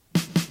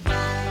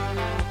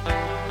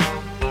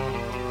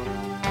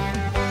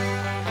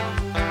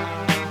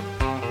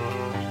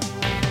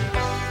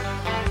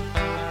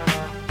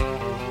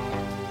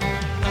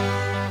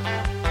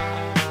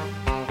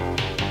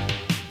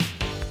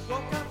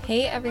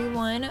Hey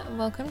everyone,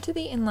 welcome to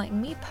the Enlighten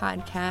Me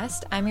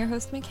podcast. I'm your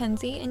host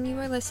Mackenzie and you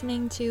are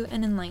listening to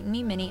an Enlighten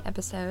Me mini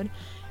episode.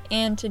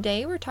 And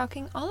today we're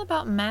talking all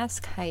about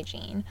mask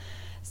hygiene.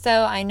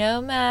 So I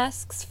know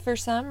masks for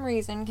some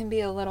reason can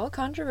be a little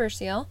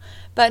controversial,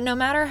 but no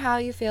matter how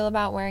you feel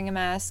about wearing a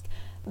mask,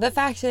 the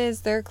fact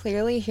is they're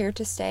clearly here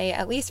to stay,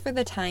 at least for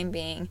the time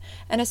being.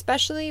 And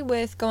especially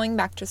with going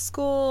back to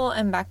school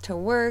and back to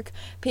work,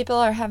 people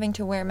are having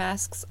to wear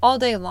masks all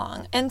day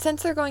long. And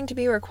since they're going to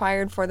be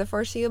required for the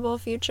foreseeable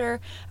future,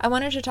 I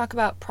wanted to talk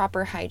about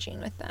proper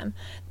hygiene with them.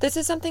 This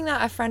is something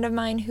that a friend of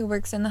mine who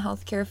works in the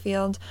healthcare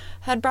field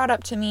had brought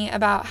up to me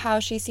about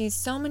how she sees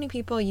so many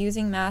people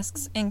using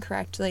masks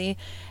incorrectly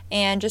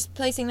and just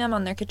placing them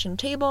on their kitchen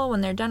table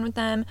when they're done with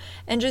them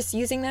and just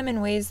using them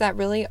in ways that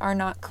really are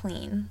not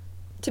clean.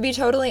 To be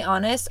totally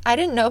honest, I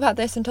didn't know about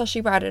this until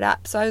she brought it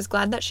up, so I was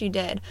glad that she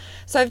did.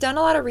 So I've done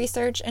a lot of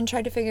research and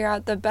tried to figure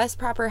out the best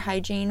proper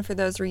hygiene for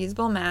those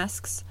reusable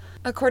masks.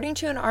 According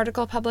to an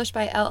article published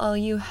by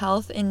LLU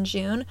Health in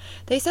June,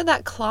 they said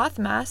that cloth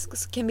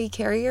masks can be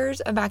carriers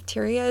of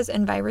bacteria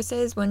and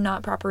viruses when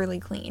not properly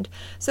cleaned.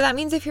 So that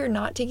means if you're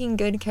not taking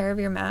good care of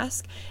your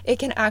mask, it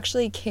can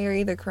actually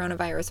carry the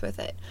coronavirus with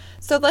it.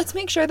 So let's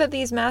make sure that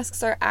these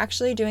masks are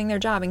actually doing their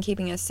job and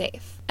keeping us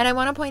safe. And I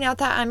want to point out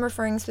that I'm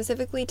referring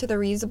specifically to the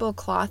reusable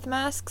cloth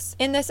masks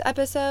in this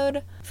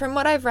episode. From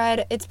what I've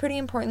read, it's pretty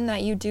important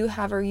that you do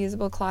have a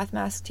reusable cloth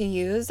mask to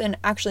use, and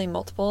actually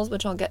multiples,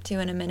 which I'll get to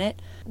in a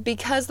minute,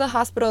 because the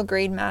hospital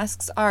grade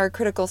masks are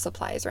critical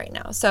supplies right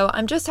now. So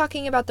I'm just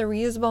talking about the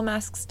reusable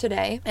masks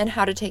today and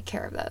how to take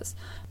care of those.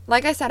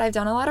 Like I said, I've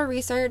done a lot of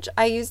research.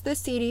 I used the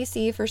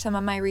CDC for some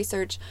of my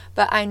research,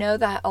 but I know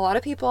that a lot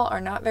of people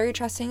are not very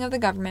trusting of the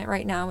government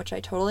right now, which I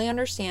totally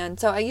understand.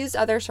 So I used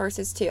other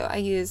sources too. I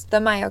used the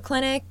Mayo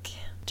Clinic,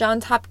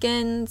 Johns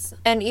Hopkins,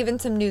 and even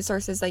some news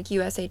sources like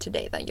USA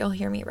Today that you'll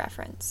hear me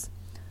reference.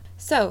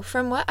 So,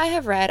 from what I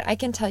have read, I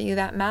can tell you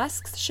that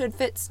masks should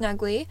fit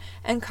snugly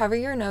and cover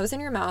your nose and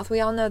your mouth.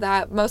 We all know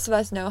that. Most of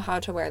us know how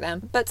to wear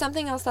them. But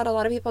something else that a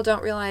lot of people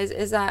don't realize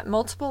is that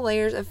multiple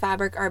layers of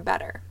fabric are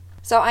better.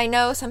 So I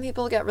know some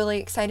people get really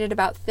excited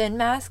about thin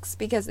masks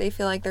because they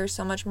feel like they're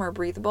so much more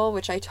breathable,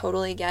 which I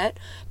totally get.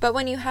 But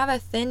when you have a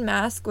thin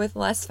mask with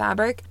less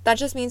fabric, that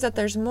just means that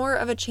there's more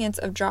of a chance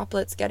of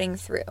droplets getting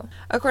through.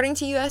 According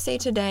to USA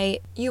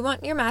Today, you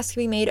want your mask to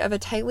be made of a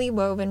tightly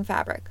woven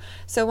fabric.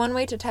 So one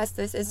way to test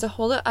this is to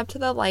hold it up to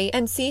the light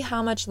and see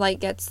how much light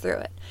gets through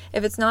it.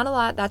 If it's not a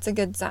lot, that's a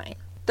good sign.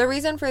 The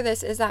reason for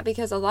this is that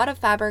because a lot of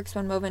fabrics,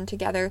 when woven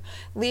together,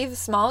 leave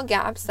small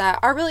gaps that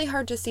are really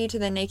hard to see to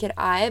the naked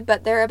eye,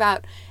 but they're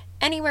about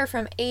anywhere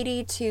from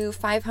 80 to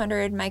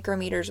 500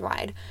 micrometers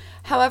wide.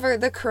 However,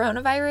 the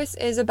coronavirus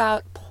is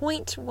about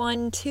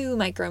 0.12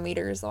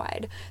 micrometers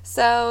wide.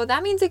 So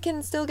that means it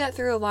can still get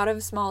through a lot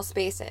of small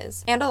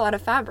spaces and a lot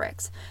of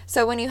fabrics.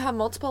 So when you have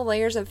multiple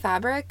layers of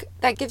fabric,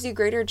 that gives you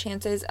greater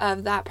chances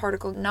of that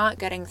particle not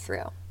getting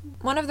through.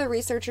 One of the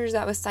researchers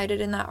that was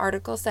cited in that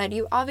article said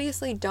you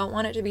obviously don't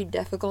want it to be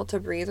difficult to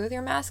breathe with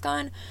your mask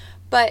on,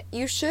 but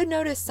you should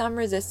notice some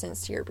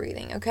resistance to your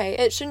breathing, okay?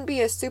 It shouldn't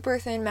be a super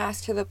thin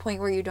mask to the point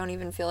where you don't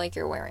even feel like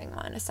you're wearing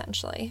one,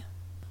 essentially.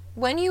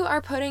 When you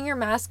are putting your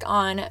mask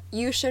on,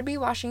 you should be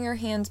washing your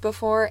hands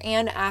before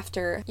and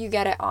after you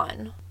get it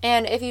on.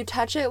 And if you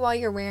touch it while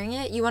you're wearing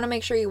it, you want to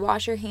make sure you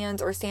wash your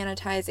hands or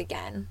sanitize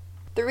again.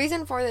 The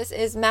reason for this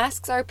is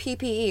masks are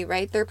PPE,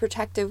 right? They're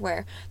protective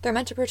wear. They're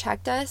meant to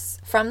protect us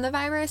from the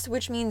virus,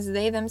 which means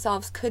they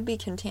themselves could be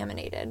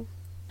contaminated.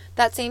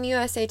 That same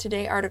USA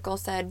Today article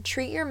said,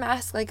 treat your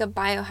mask like a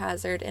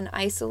biohazard and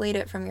isolate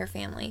it from your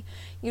family.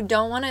 You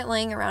don't want it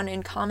laying around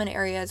in common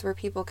areas where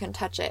people can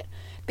touch it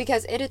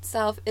because it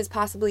itself is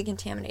possibly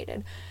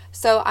contaminated.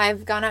 So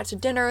I've gone out to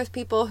dinner with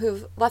people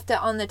who've left it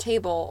on the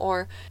table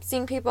or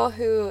seen people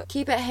who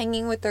keep it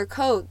hanging with their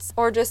coats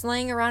or just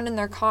laying around in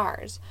their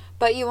cars.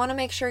 But you want to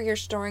make sure you're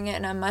storing it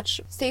in a much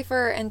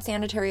safer and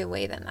sanitary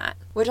way than that,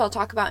 which I'll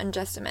talk about in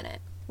just a minute.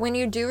 When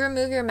you do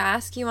remove your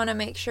mask, you want to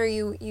make sure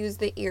you use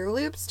the ear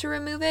loops to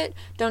remove it.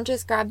 Don't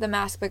just grab the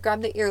mask, but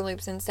grab the ear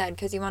loops instead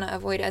because you want to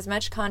avoid as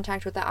much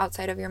contact with the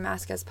outside of your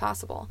mask as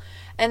possible.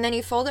 And then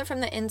you fold it from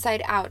the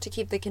inside out to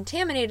keep the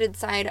contaminated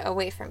side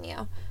away from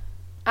you.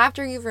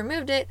 After you've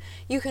removed it,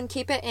 you can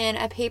keep it in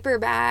a paper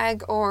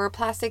bag or a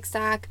plastic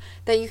sack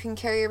that you can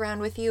carry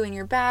around with you in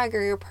your bag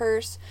or your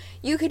purse.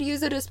 You could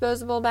use a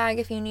disposable bag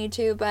if you need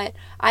to, but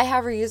I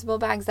have reusable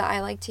bags that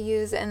I like to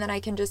use and then I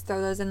can just throw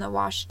those in the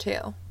wash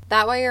too.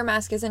 That way your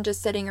mask isn't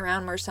just sitting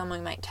around where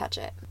someone might touch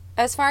it.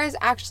 As far as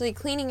actually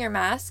cleaning your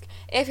mask,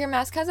 if your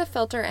mask has a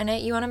filter in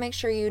it, you want to make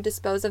sure you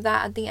dispose of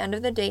that at the end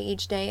of the day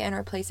each day and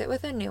replace it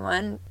with a new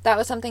one. That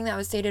was something that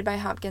was stated by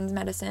Hopkins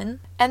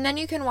Medicine. And then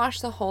you can wash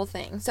the whole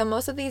thing. So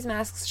most of these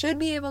masks should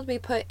be able to be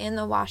put in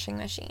the washing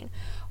machine.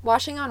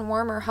 Washing on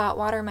warm or hot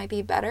water might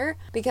be better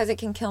because it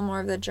can kill more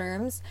of the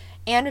germs.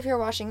 And if your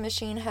washing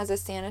machine has a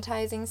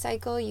sanitizing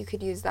cycle, you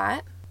could use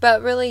that.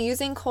 But really,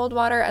 using cold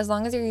water, as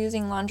long as you're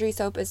using laundry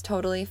soap, is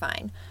totally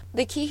fine.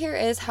 The key here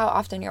is how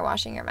often you're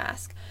washing your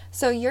mask.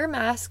 So your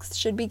masks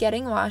should be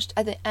getting washed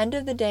at the end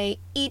of the day,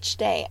 each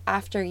day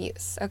after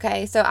use,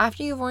 okay? So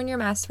after you've worn your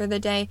mask for the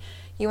day,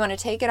 you want to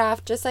take it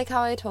off just like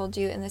how I told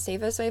you, in the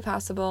safest way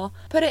possible.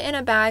 Put it in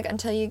a bag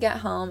until you get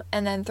home,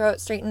 and then throw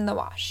it straight in the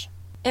wash.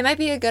 It might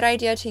be a good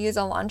idea to use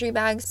a laundry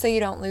bag so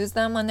you don't lose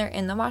them when they're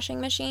in the washing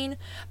machine,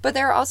 but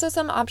there are also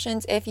some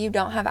options if you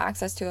don't have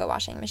access to a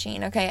washing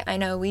machine, okay? I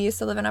know we used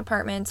to live in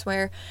apartments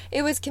where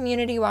it was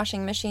community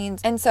washing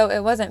machines, and so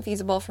it wasn't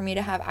feasible for me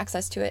to have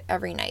access to it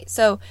every night.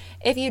 So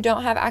if you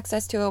don't have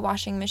access to a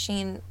washing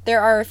machine,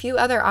 there are a few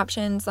other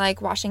options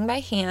like washing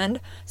by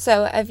hand.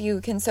 So if you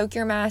can soak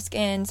your mask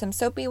in some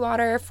soapy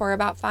water for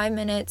about 5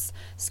 minutes,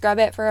 scrub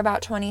it for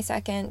about 20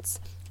 seconds,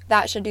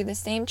 that should do the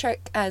same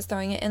trick as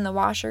throwing it in the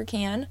washer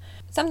can.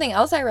 Something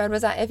else I read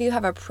was that if you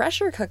have a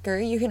pressure cooker,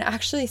 you can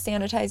actually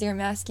sanitize your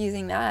mask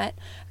using that.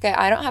 Okay,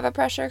 I don't have a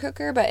pressure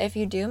cooker, but if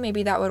you do,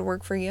 maybe that would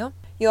work for you.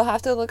 You'll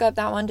have to look up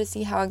that one to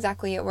see how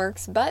exactly it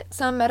works, but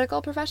some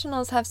medical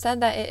professionals have said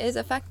that it is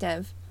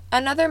effective.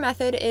 Another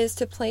method is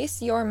to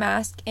place your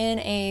mask in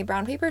a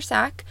brown paper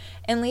sack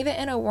and leave it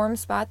in a warm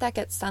spot that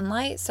gets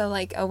sunlight, so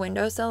like a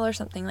windowsill or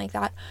something like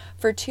that,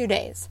 for 2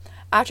 days.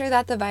 After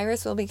that, the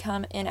virus will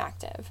become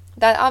inactive.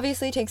 That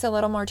obviously takes a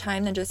little more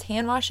time than just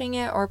hand washing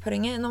it or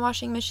putting it in the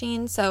washing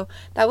machine, so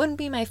that wouldn't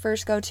be my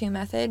first go-to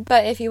method,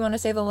 but if you want to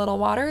save a little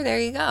water, there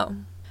you go.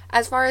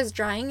 As far as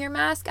drying your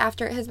mask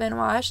after it has been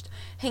washed,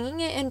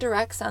 hanging it in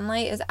direct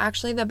sunlight is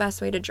actually the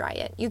best way to dry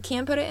it. You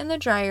can put it in the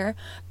dryer,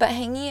 but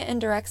hanging it in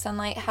direct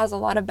sunlight has a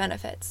lot of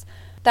benefits.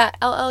 That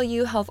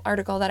LLU Health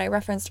article that I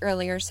referenced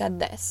earlier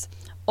said this: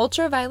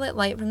 ultraviolet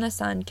light from the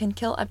sun can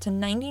kill up to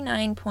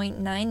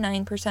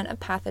 99.99% of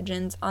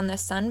pathogens on the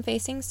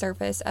sun-facing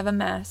surface of a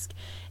mask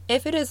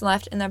if it is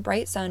left in the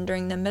bright sun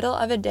during the middle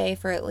of a day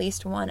for at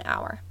least 1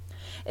 hour.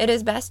 It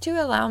is best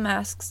to allow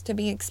masks to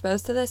be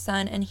exposed to the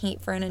sun and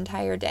heat for an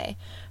entire day,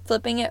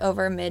 flipping it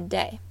over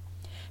midday.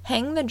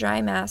 Hang the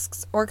dry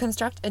masks or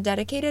construct a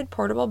dedicated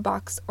portable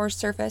box or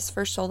surface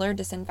for solar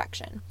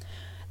disinfection.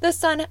 The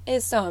sun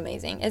is so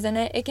amazing, isn't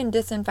it? It can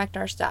disinfect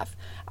our stuff.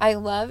 I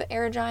love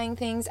air drying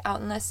things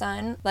out in the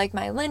sun, like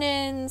my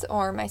linens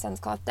or my son's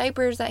cloth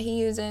diapers that he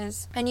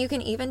uses. And you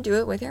can even do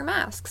it with your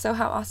mask. So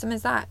how awesome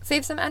is that?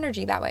 Save some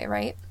energy that way,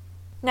 right?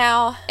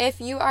 Now,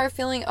 if you are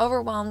feeling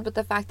overwhelmed with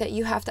the fact that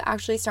you have to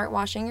actually start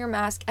washing your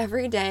mask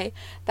every day,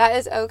 that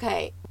is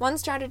okay. One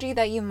strategy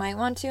that you might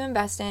want to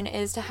invest in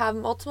is to have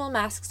multiple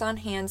masks on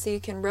hand so you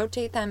can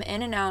rotate them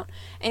in and out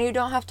and you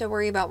don't have to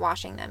worry about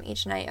washing them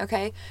each night,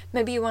 okay?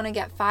 Maybe you want to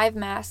get 5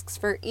 masks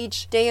for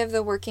each day of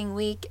the working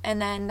week,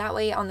 and then that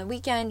way on the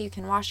weekend you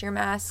can wash your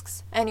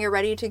masks and you're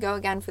ready to go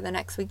again for the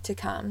next week to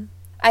come.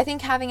 I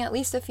think having at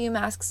least a few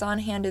masks on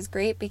hand is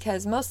great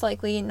because most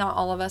likely not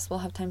all of us will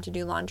have time to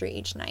do laundry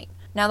each night.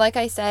 Now, like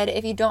I said,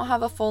 if you don't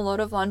have a full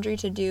load of laundry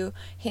to do,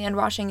 hand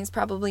washing is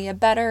probably a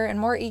better and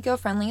more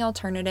eco-friendly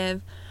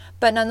alternative,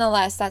 but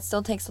nonetheless, that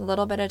still takes a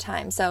little bit of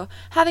time, so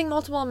having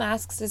multiple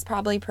masks is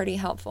probably pretty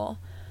helpful.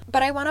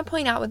 But I want to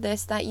point out with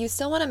this that you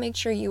still want to make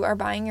sure you are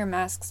buying your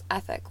masks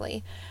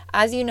ethically.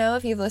 As you know,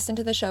 if you've listened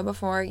to the show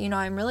before, you know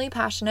I'm really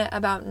passionate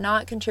about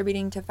not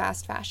contributing to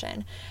fast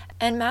fashion.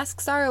 And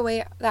masks are a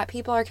way that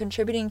people are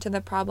contributing to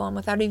the problem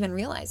without even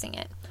realizing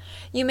it.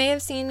 You may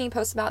have seen me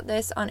post about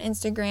this on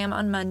Instagram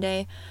on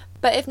Monday,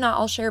 but if not,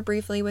 I'll share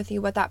briefly with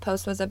you what that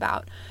post was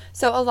about.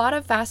 So a lot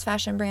of fast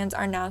fashion brands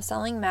are now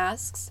selling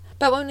masks,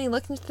 but when we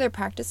look into their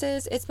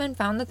practices, it's been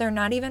found that they're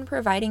not even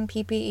providing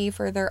PPE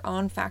for their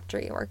own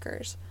factory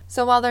workers.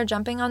 So while they're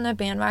jumping on the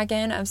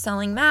bandwagon of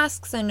selling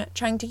masks and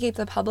trying to keep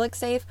the public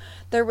safe,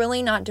 they're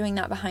really not doing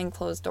that behind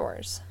closed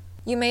doors.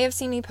 You may have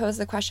seen me pose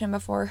the question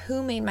before,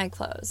 who made my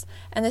clothes?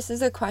 And this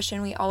is a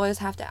question we always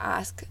have to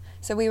ask,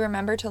 so we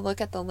remember to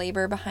look at the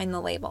labor behind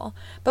the label.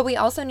 But we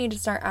also need to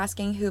start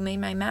asking, who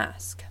made my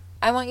mask?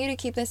 I want you to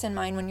keep this in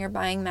mind when you're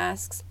buying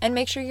masks, and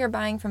make sure you're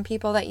buying from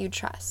people that you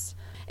trust.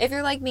 If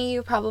you're like me,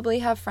 you probably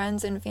have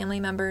friends and family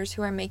members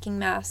who are making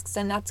masks,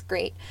 and that's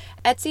great.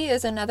 Etsy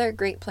is another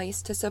great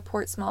place to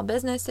support small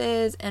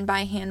businesses and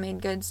buy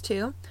handmade goods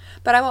too.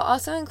 But I will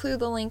also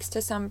include the links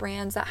to some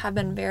brands that have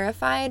been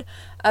verified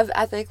of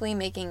ethically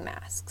making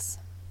masks.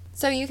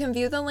 So you can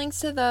view the links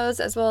to those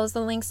as well as the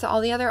links to all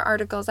the other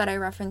articles that I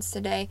referenced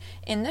today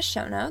in the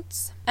show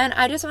notes. And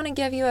I just want to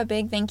give you a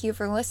big thank you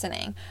for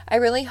listening. I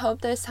really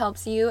hope this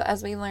helps you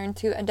as we learn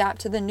to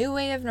adapt to the new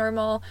way of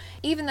normal,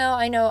 even though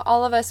I know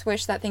all of us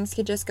wish that things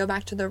could just go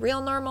back to the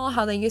real normal,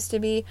 how they used to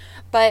be.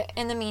 But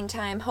in the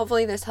meantime,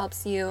 hopefully this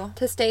helps you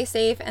to stay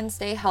safe and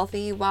stay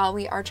healthy while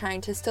we are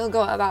trying to still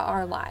go about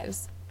our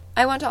lives.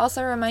 I want to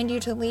also remind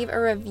you to leave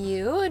a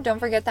review. Don't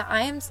forget that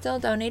I am still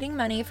donating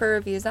money for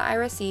reviews that I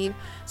receive.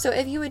 So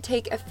if you would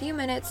take a few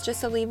minutes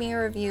just to leave me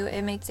a review,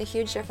 it makes a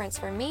huge difference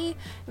for me. It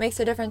makes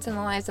a difference in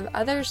the lives of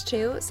others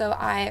too. So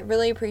I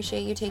really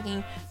appreciate you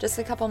taking just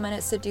a couple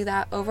minutes to do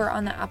that over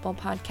on the Apple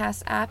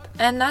Podcast app.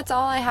 And that's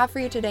all I have for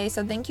you today.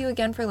 So thank you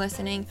again for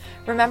listening.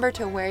 Remember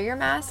to wear your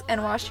mask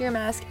and wash your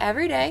mask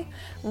every day.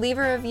 Leave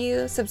a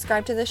review,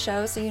 subscribe to the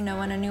show so you know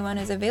when a new one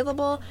is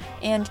available,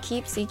 and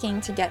keep seeking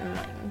to get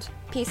enlightened.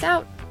 Peace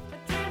out.